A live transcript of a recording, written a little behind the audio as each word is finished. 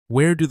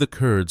Where do the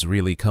Kurds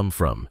really come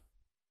from?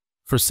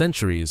 For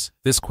centuries,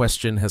 this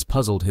question has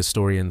puzzled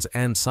historians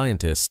and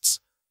scientists.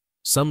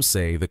 Some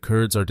say the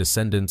Kurds are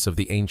descendants of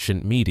the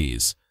ancient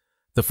Medes,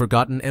 the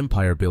forgotten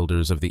empire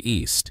builders of the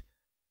East.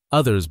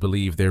 Others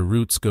believe their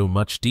roots go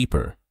much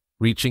deeper,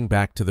 reaching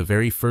back to the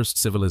very first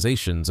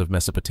civilizations of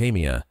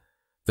Mesopotamia,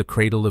 the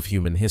cradle of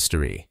human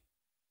history.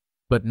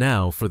 But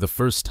now, for the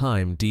first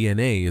time,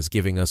 DNA is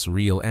giving us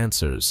real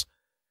answers.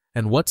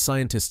 And what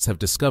scientists have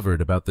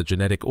discovered about the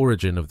genetic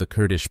origin of the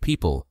Kurdish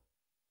people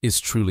is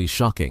truly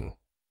shocking.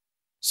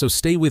 So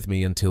stay with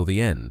me until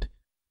the end,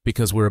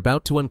 because we're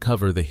about to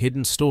uncover the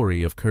hidden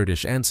story of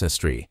Kurdish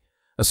ancestry,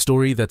 a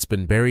story that's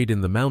been buried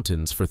in the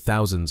mountains for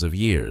thousands of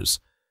years.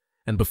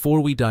 And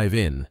before we dive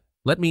in,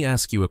 let me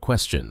ask you a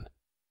question.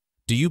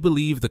 Do you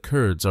believe the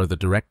Kurds are the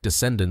direct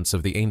descendants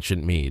of the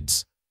ancient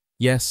Medes?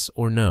 Yes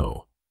or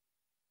no?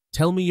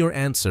 Tell me your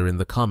answer in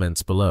the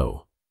comments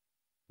below.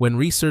 When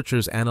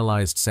researchers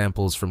analyzed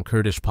samples from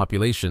Kurdish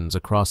populations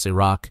across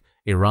Iraq,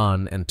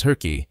 Iran, and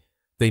Turkey,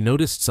 they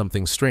noticed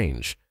something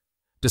strange.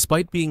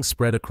 Despite being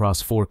spread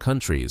across 4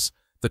 countries,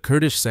 the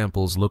Kurdish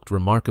samples looked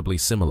remarkably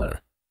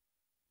similar.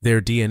 Their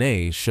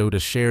DNA showed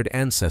a shared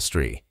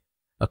ancestry,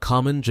 a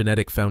common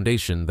genetic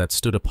foundation that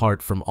stood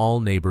apart from all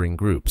neighboring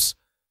groups.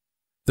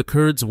 The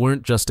Kurds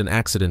weren't just an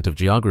accident of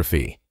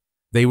geography.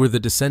 They were the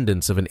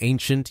descendants of an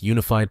ancient,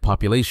 unified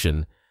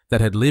population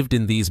that had lived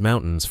in these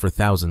mountains for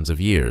thousands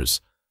of years.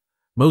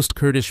 Most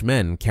Kurdish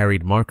men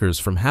carried markers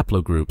from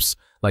haplogroups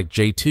like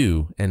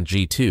J2 and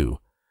G2,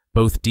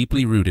 both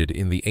deeply rooted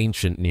in the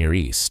ancient Near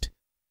East.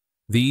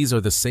 These are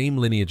the same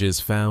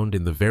lineages found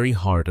in the very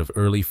heart of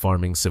early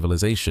farming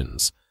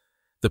civilizations,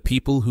 the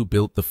people who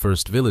built the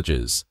first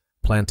villages,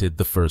 planted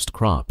the first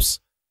crops.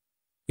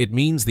 It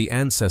means the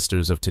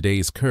ancestors of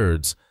today's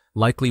Kurds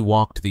likely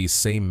walked these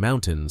same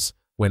mountains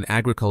when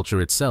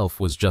agriculture itself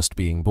was just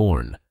being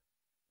born.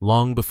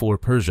 Long before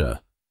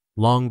Persia,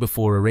 long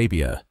before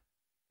Arabia,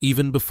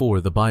 even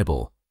before the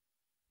Bible.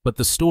 But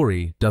the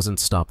story doesn't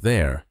stop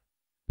there,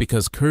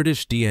 because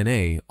Kurdish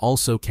DNA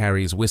also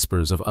carries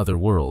whispers of other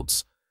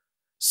worlds.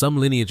 Some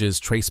lineages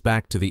trace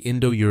back to the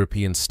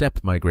Indo-European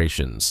steppe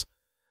migrations,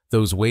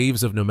 those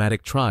waves of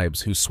nomadic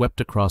tribes who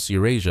swept across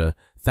Eurasia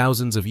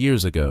thousands of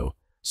years ago,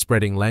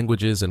 spreading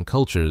languages and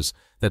cultures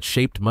that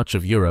shaped much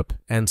of Europe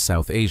and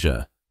South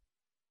Asia.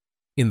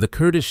 In the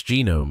Kurdish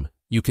genome,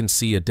 you can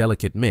see a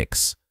delicate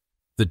mix,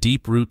 the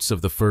deep roots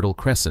of the Fertile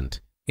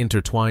Crescent,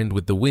 intertwined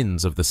with the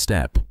winds of the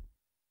steppe.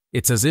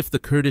 It's as if the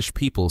Kurdish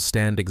people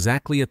stand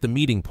exactly at the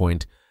meeting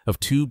point of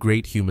 2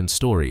 great human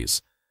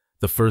stories,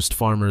 the first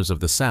farmers of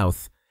the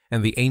south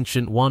and the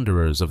ancient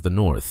wanderers of the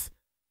north.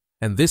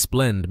 And this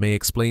blend may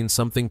explain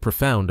something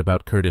profound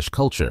about Kurdish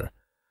culture,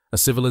 a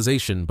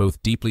civilization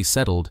both deeply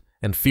settled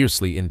and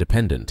fiercely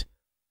independent.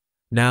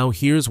 Now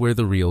here's where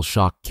the real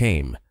shock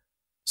came.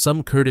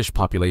 Some Kurdish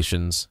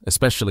populations,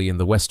 especially in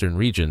the western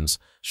regions,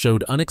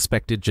 showed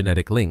unexpected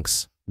genetic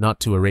links, not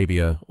to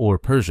Arabia or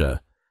Persia,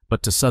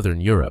 but to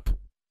southern Europe,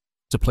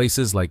 to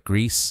places like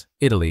Greece,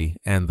 Italy,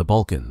 and the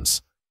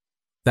Balkans.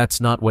 That's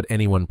not what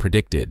anyone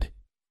predicted.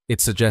 It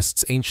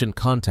suggests ancient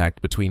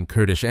contact between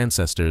Kurdish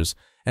ancestors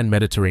and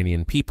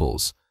Mediterranean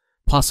peoples,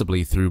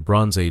 possibly through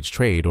Bronze Age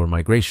trade or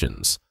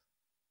migrations.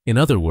 In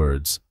other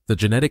words, the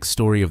genetic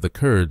story of the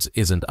Kurds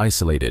isn't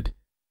isolated.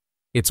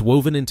 It's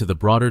woven into the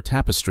broader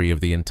tapestry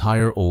of the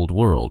entire Old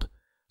World,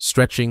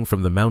 stretching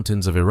from the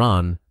mountains of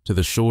Iran to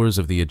the shores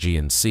of the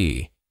Aegean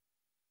Sea.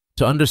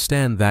 To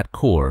understand that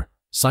core,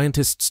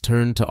 scientists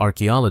turn to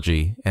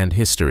archaeology and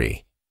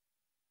history.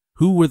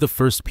 Who were the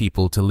first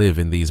people to live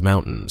in these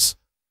mountains?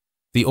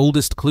 The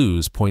oldest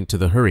clues point to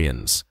the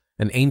Hurrians,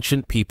 an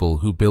ancient people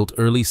who built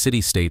early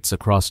city-states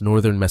across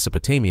northern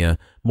Mesopotamia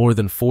more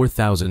than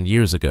 4,000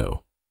 years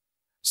ago.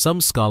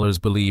 Some scholars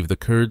believe the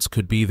Kurds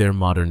could be their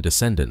modern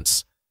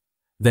descendants.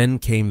 Then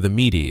came the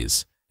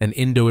Medes, an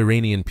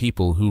Indo-Iranian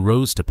people who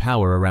rose to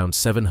power around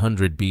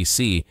 700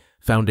 BC,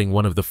 founding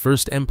one of the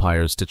first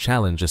empires to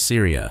challenge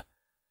Assyria.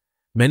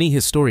 Many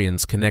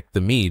historians connect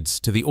the Medes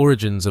to the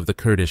origins of the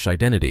Kurdish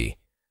identity.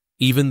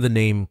 Even the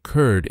name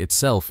Kurd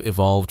itself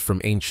evolved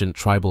from ancient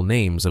tribal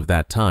names of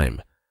that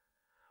time.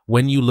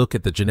 When you look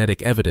at the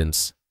genetic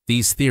evidence,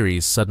 these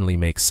theories suddenly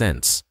make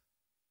sense.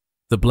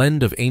 The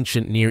blend of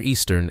ancient Near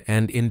Eastern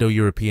and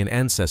Indo-European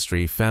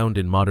ancestry found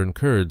in modern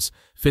Kurds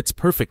fits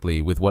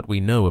perfectly with what we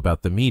know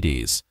about the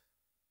Medes.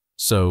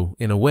 So,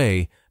 in a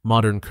way,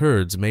 modern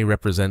Kurds may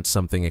represent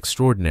something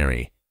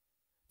extraordinary.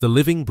 The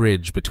living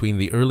bridge between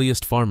the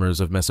earliest farmers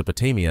of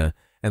Mesopotamia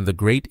and the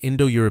great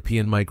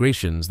Indo-European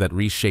migrations that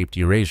reshaped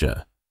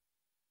Eurasia.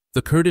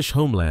 The Kurdish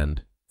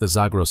homeland, the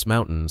Zagros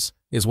Mountains,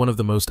 is one of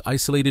the most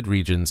isolated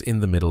regions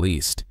in the Middle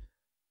East.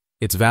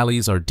 Its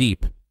valleys are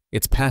deep,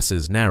 its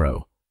passes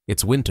narrow,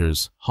 its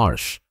winters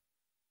harsh.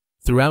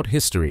 Throughout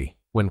history,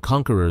 when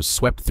conquerors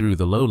swept through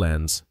the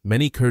lowlands,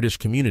 many Kurdish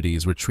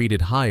communities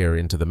retreated higher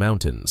into the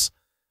mountains.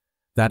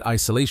 That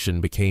isolation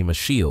became a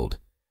shield.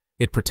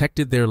 It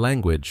protected their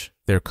language,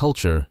 their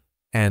culture,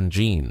 and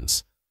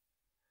genes.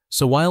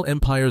 So while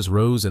empires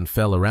rose and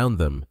fell around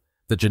them,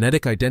 the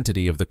genetic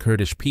identity of the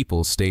Kurdish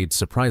people stayed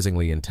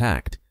surprisingly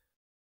intact.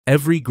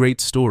 Every great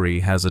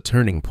story has a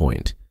turning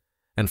point,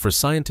 and for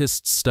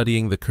scientists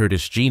studying the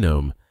Kurdish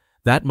genome,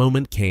 that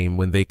moment came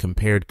when they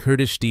compared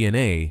Kurdish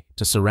DNA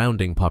to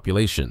surrounding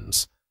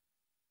populations.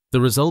 The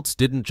results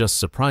didn't just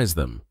surprise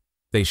them,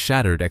 they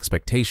shattered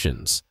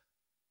expectations.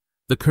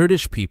 The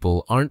Kurdish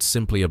people aren't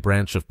simply a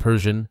branch of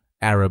Persian,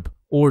 Arab,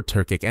 or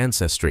Turkic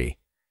ancestry.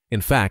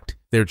 In fact,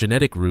 their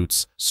genetic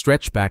roots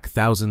stretch back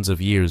thousands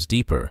of years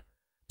deeper,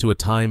 to a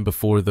time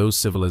before those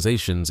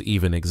civilizations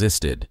even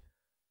existed.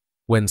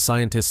 When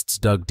scientists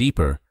dug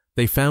deeper,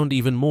 they found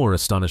even more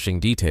astonishing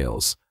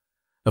details.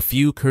 A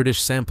few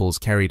Kurdish samples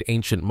carried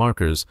ancient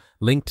markers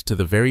linked to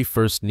the very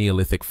first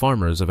Neolithic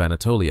farmers of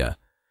Anatolia,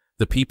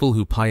 the people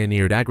who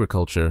pioneered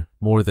agriculture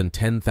more than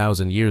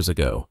 10,000 years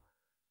ago.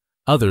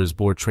 Others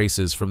bore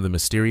traces from the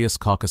mysterious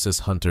Caucasus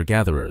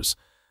hunter-gatherers,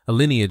 a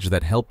lineage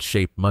that helped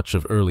shape much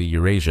of early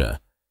Eurasia.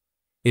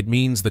 It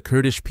means the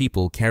Kurdish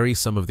people carry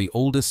some of the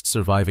oldest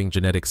surviving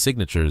genetic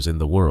signatures in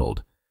the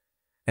world.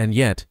 And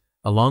yet,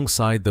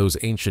 alongside those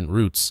ancient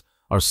roots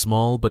are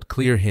small but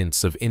clear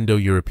hints of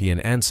Indo-European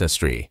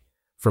ancestry,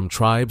 from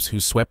tribes who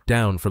swept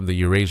down from the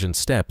Eurasian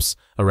steppes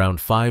around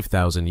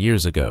 5,000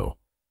 years ago.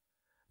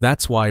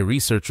 That's why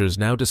researchers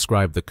now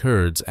describe the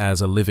Kurds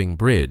as a living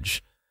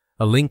bridge,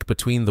 a link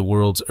between the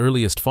world's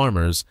earliest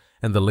farmers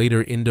and the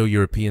later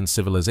Indo-European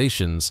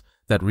civilizations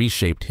that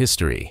reshaped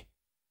history.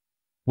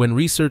 When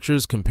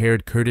researchers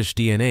compared Kurdish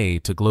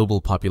DNA to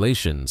global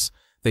populations,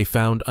 they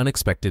found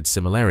unexpected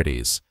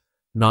similarities,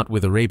 not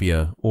with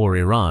Arabia or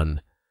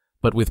Iran,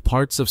 but with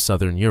parts of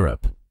southern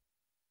Europe.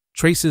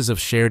 Traces of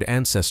shared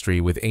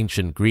ancestry with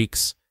ancient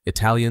Greeks,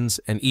 Italians,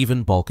 and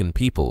even Balkan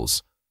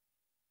peoples.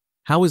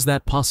 How is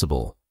that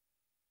possible?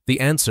 The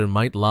answer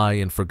might lie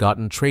in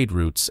forgotten trade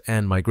routes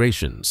and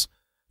migrations,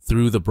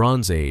 through the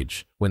Bronze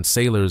Age, when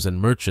sailors and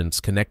merchants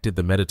connected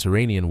the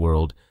Mediterranean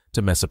world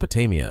to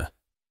Mesopotamia.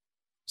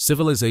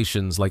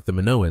 Civilizations like the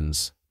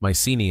Minoans,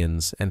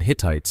 Mycenaeans, and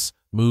Hittites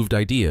moved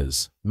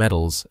ideas,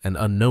 metals, and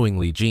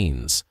unknowingly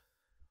genes.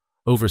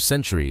 Over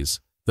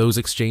centuries, those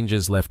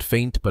exchanges left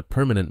faint but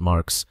permanent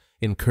marks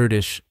in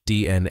Kurdish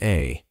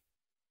DNA.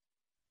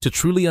 To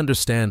truly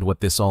understand what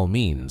this all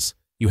means,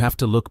 you have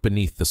to look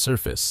beneath the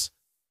surface,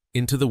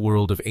 into the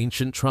world of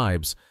ancient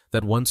tribes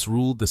that once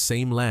ruled the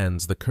same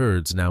lands the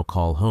Kurds now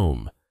call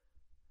home.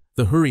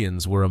 The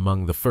Hurrians were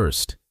among the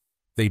first.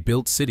 They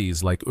built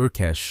cities like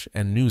Urkesh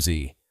and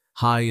Nuzi,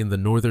 high in the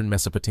northern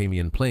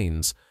Mesopotamian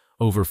plains,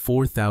 over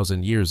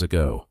 4,000 years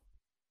ago.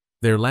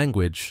 Their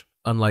language,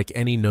 unlike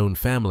any known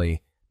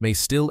family, may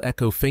still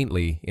echo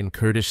faintly in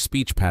Kurdish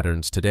speech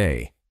patterns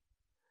today.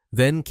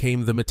 Then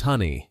came the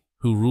Mitanni,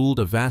 who ruled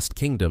a vast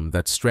kingdom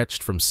that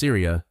stretched from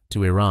Syria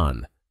to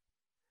Iran.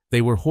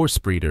 They were horse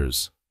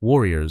breeders,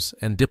 warriors,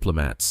 and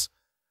diplomats,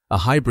 a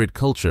hybrid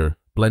culture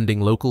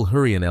blending local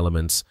Hurrian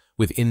elements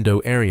with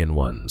Indo-Aryan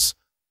ones.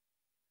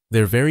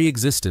 Their very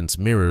existence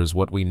mirrors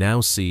what we now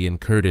see in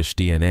Kurdish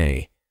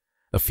DNA,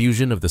 a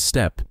fusion of the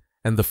steppe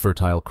and the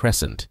Fertile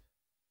Crescent.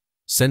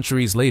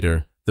 Centuries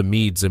later, the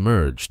Medes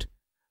emerged,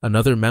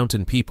 another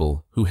mountain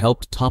people who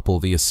helped topple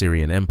the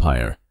Assyrian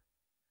Empire.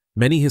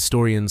 Many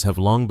historians have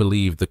long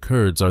believed the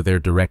Kurds are their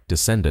direct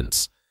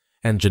descendants,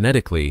 and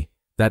genetically,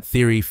 that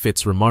theory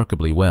fits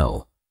remarkably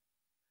well.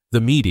 The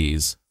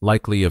Medes,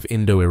 likely of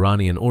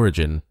Indo-Iranian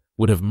origin,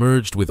 would have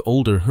merged with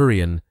older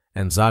Hurrian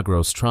and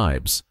Zagros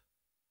tribes,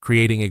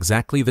 creating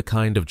exactly the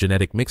kind of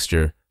genetic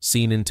mixture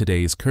seen in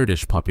today's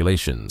Kurdish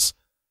populations.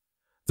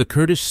 The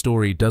Kurdish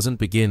story doesn't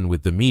begin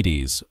with the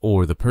Medes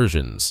or the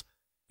Persians.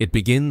 It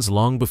begins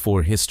long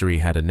before history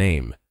had a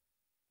name,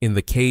 in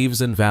the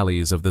caves and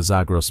valleys of the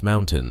Zagros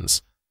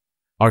Mountains.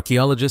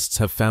 Archaeologists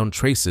have found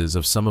traces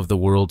of some of the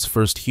world's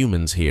first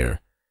humans here.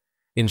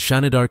 In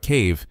Shanidar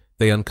Cave,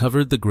 they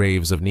uncovered the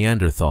graves of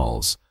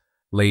Neanderthals,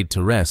 laid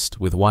to rest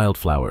with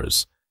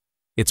wildflowers.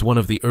 It's one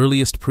of the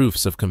earliest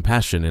proofs of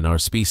compassion in our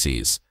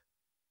species.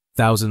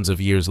 Thousands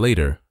of years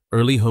later,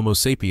 early Homo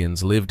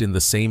sapiens lived in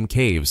the same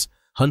caves,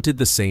 hunted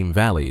the same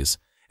valleys,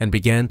 and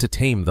began to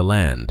tame the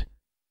land.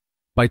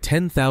 By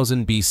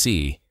 10,000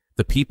 BC,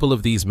 the people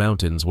of these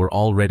mountains were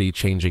already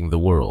changing the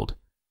world.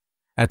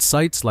 At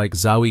sites like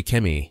Zawi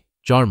Kemi,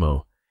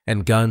 Jarmo,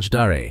 and Ganj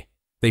Dare,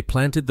 they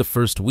planted the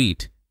first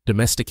wheat,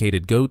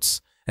 domesticated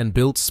goats, and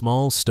built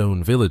small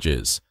stone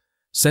villages,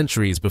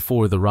 centuries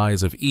before the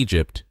rise of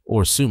Egypt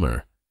or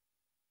Sumer.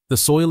 The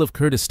soil of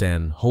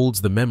Kurdistan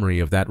holds the memory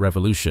of that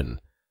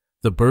revolution,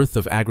 the birth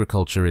of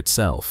agriculture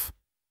itself.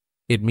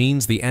 It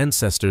means the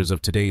ancestors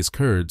of today's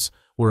Kurds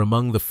were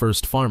among the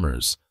first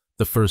farmers,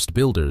 the first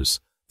builders,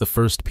 the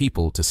first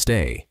people to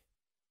stay.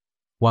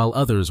 While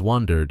others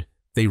wandered,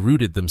 they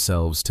rooted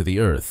themselves to the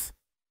earth.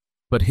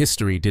 But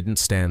history didn't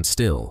stand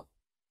still.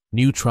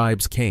 New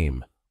tribes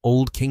came,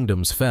 old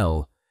kingdoms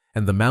fell,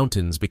 and the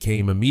mountains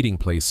became a meeting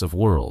place of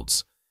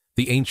worlds.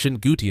 The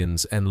ancient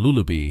Gutians and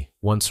Lulubi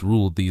once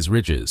ruled these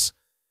ridges,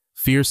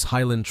 fierce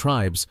highland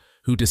tribes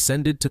who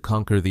descended to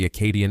conquer the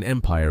Akkadian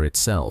Empire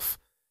itself.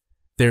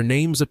 Their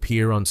names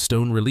appear on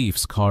stone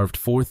reliefs carved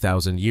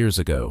 4,000 years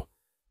ago.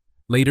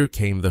 Later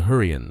came the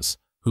Hurrians,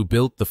 who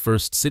built the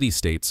first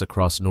city-states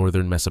across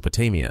northern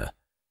Mesopotamia.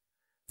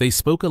 They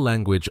spoke a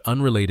language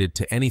unrelated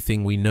to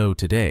anything we know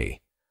today,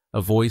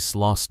 a voice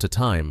lost to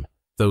time,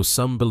 though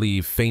some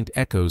believe faint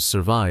echoes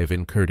survive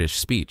in Kurdish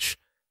speech.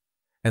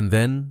 And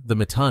then the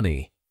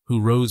Mitanni, who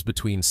rose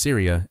between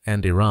Syria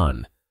and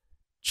Iran,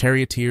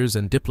 charioteers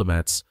and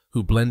diplomats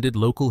who blended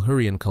local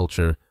Hurrian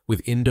culture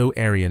with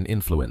Indo-Aryan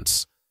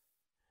influence.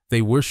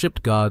 They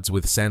worshipped gods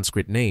with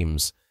Sanskrit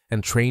names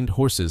and trained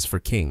horses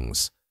for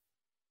kings.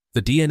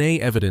 The DNA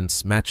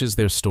evidence matches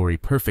their story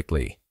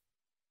perfectly.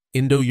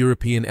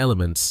 Indo-European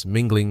elements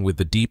mingling with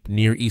the deep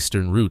Near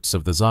Eastern roots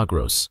of the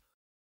Zagros.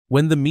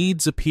 When the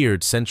Medes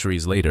appeared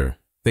centuries later,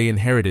 they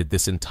inherited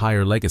this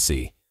entire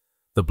legacy,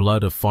 the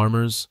blood of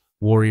farmers,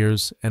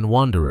 warriors, and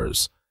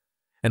wanderers.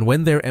 And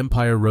when their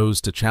empire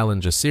rose to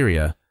challenge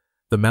Assyria,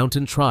 the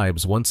mountain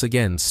tribes once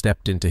again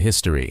stepped into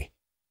history.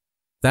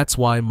 That's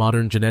why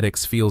modern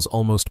genetics feels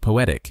almost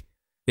poetic.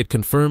 It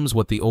confirms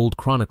what the old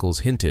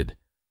chronicles hinted.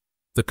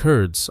 The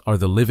Kurds are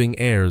the living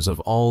heirs of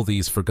all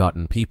these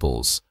forgotten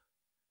peoples.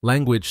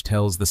 Language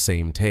tells the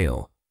same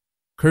tale.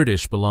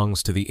 Kurdish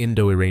belongs to the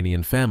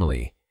Indo-Iranian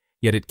family,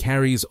 yet it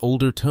carries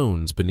older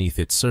tones beneath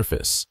its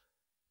surface,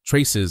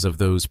 traces of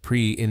those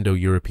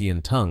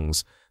pre-Indo-European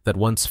tongues that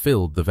once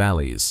filled the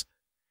valleys.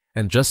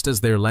 And just as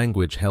their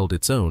language held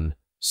its own,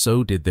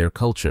 so did their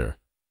culture.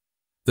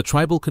 The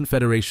tribal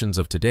confederations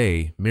of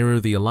today mirror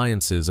the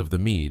alliances of the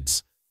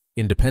Medes,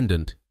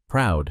 independent,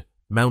 proud,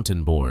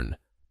 mountain-born.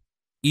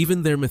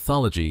 Even their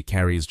mythology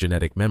carries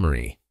genetic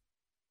memory.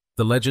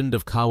 The legend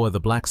of Kawa the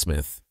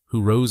blacksmith,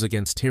 who rose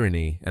against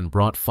tyranny and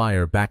brought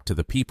fire back to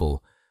the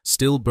people,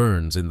 still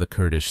burns in the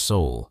Kurdish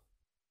soul.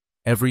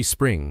 Every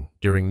spring,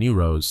 during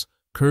Newroz,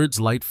 Kurds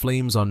light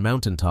flames on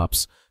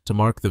mountaintops to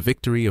mark the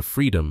victory of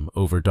freedom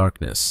over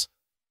darkness.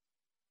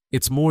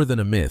 It's more than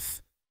a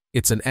myth.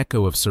 It's an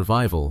echo of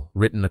survival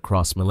written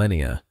across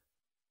millennia.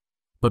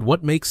 But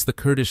what makes the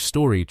Kurdish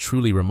story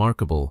truly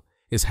remarkable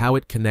is how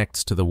it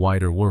connects to the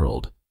wider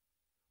world.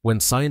 When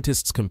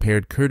scientists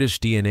compared Kurdish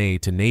DNA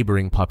to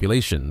neighboring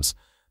populations,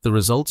 the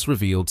results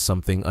revealed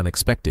something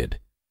unexpected.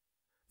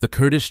 The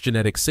Kurdish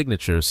genetic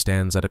signature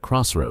stands at a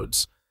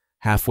crossroads,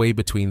 halfway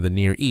between the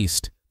Near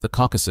East, the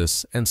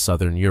Caucasus, and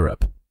southern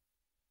Europe.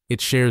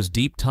 It shares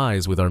deep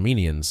ties with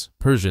Armenians,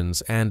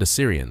 Persians, and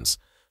Assyrians,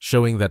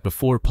 showing that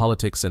before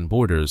politics and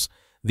borders,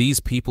 these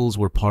peoples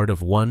were part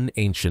of one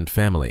ancient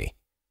family.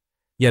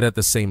 Yet at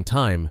the same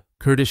time,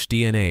 Kurdish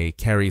DNA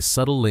carries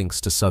subtle links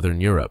to southern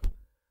Europe.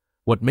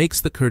 What makes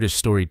the Kurdish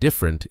story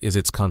different is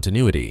its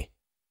continuity.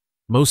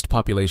 Most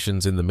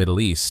populations in the Middle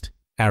East,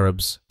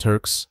 Arabs,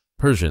 Turks,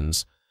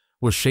 Persians,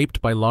 were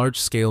shaped by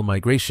large-scale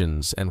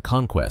migrations and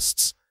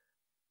conquests.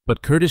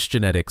 But Kurdish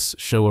genetics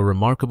show a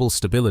remarkable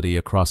stability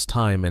across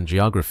time and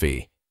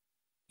geography.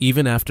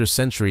 Even after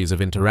centuries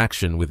of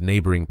interaction with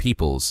neighboring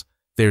peoples,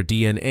 their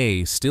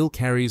DNA still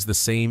carries the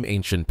same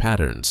ancient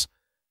patterns.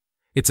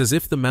 It's as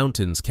if the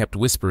mountains kept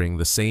whispering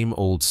the same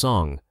old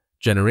song,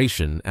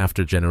 generation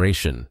after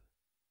generation.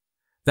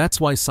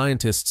 That's why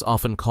scientists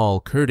often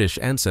call Kurdish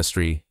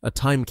ancestry a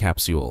time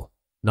capsule,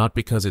 not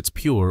because it's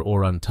pure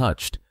or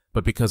untouched,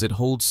 but because it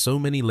holds so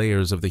many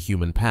layers of the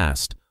human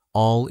past,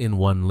 all in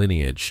one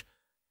lineage.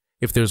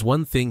 If there's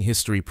one thing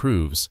history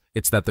proves,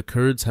 it's that the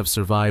Kurds have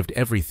survived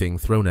everything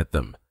thrown at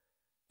them.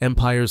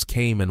 Empires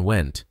came and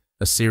went,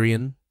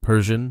 Assyrian,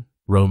 Persian,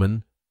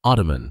 Roman,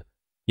 Ottoman,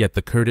 yet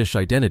the Kurdish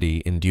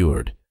identity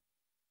endured.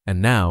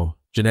 And now,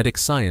 genetic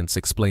science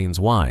explains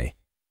why.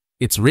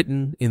 It's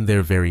written in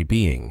their very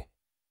being.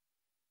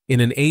 In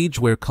an age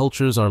where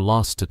cultures are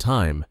lost to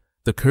time,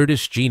 the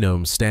Kurdish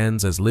genome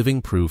stands as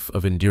living proof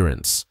of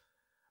endurance,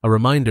 a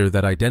reminder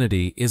that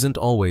identity isn't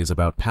always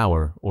about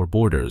power or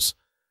borders.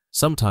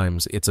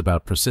 Sometimes it's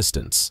about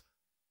persistence.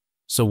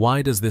 So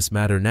why does this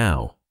matter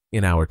now,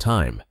 in our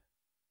time?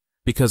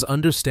 Because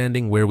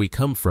understanding where we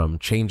come from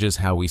changes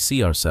how we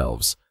see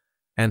ourselves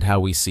and how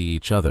we see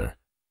each other.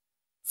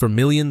 For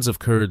millions of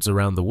Kurds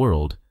around the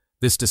world,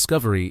 this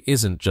discovery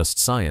isn't just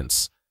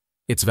science.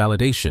 It's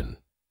validation.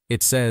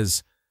 It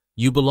says,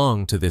 you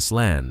belong to this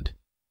land.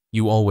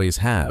 You always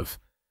have.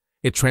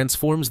 It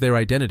transforms their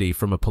identity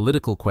from a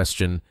political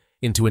question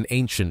into an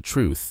ancient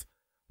truth,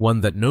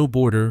 one that no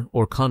border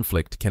or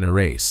conflict can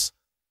erase.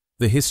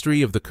 The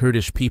history of the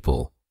Kurdish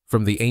people,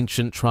 from the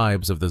ancient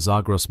tribes of the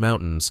Zagros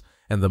Mountains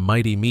and the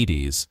mighty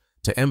Medes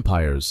to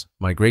empires,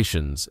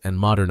 migrations, and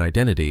modern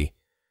identity,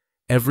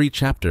 every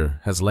chapter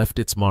has left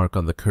its mark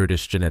on the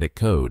Kurdish genetic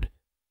code.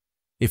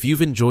 If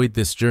you've enjoyed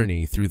this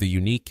journey through the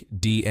unique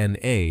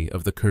DNA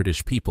of the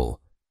Kurdish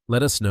people,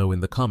 let us know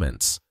in the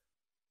comments.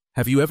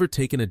 Have you ever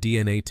taken a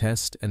DNA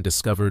test and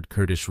discovered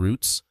Kurdish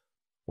roots?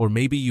 Or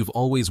maybe you've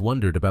always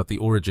wondered about the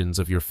origins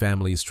of your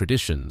family's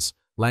traditions,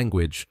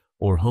 language,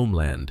 or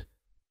homeland.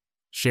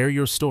 Share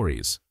your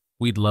stories.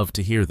 We'd love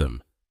to hear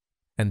them.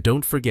 And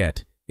don't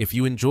forget, if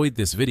you enjoyed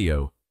this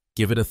video,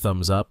 give it a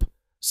thumbs up,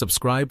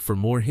 subscribe for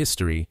more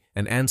history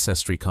and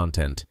ancestry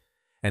content,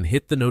 and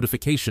hit the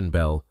notification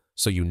bell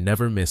so you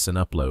never miss an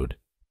upload.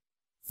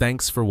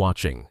 Thanks for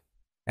watching.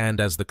 And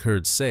as the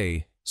Kurds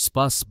say,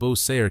 Spas bo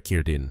seer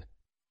Kirdin.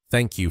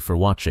 Thank you for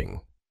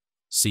watching.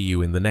 See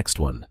you in the next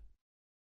one.